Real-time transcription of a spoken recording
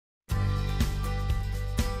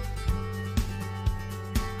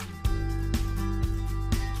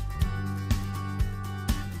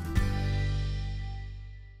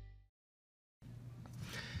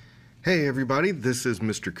Hey everybody, this is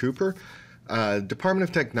Mr. Cooper. Department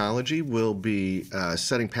of Technology will be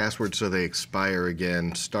setting passwords so they expire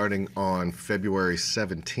again starting on February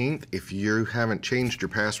 17th. If you haven't changed your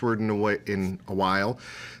password in a while,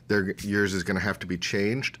 yours is going to have to be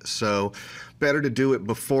changed. So better to do it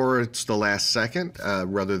before it's the last second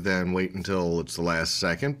rather than wait until it's the last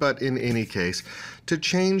second. But in any case, to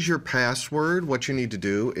change your password, what you need to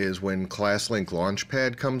do is when Classlink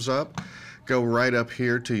Launchpad comes up, go right up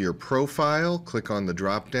here to your profile, click on the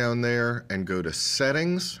drop down there and go to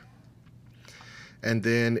settings. And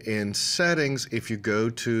then in settings, if you go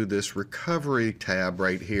to this recovery tab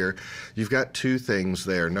right here, you've got two things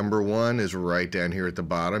there. Number one is right down here at the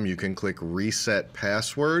bottom. You can click reset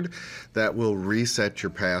password. That will reset your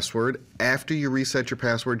password. After you reset your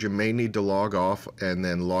password, you may need to log off and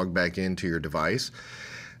then log back into your device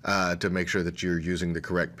to make sure that you're using the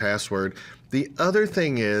correct password. The other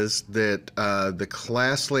thing is that the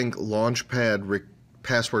Classlink Launchpad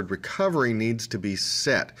password recovery needs to be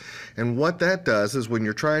set. And what that does is when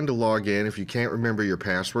you're trying to log in, if you can't remember your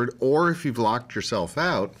password or if you've locked yourself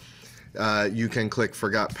out, you can click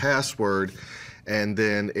Forgot Password, and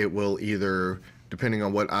then it will either, depending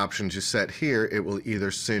on what options you set here, it will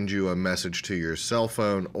either send you a message to your cell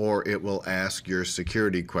phone or it will ask your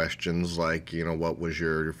security questions like, what was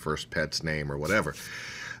your first pet's name or whatever.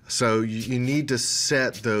 So you need to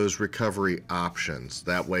set those recovery options.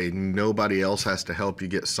 That way nobody else has to help you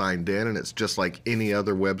get signed in, and it's just like any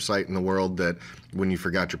other website in the world that when you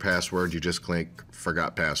forgot your password, you just click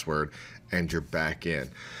Forgot Password and you're back in.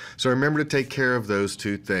 So remember to take care of those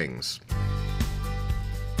two things.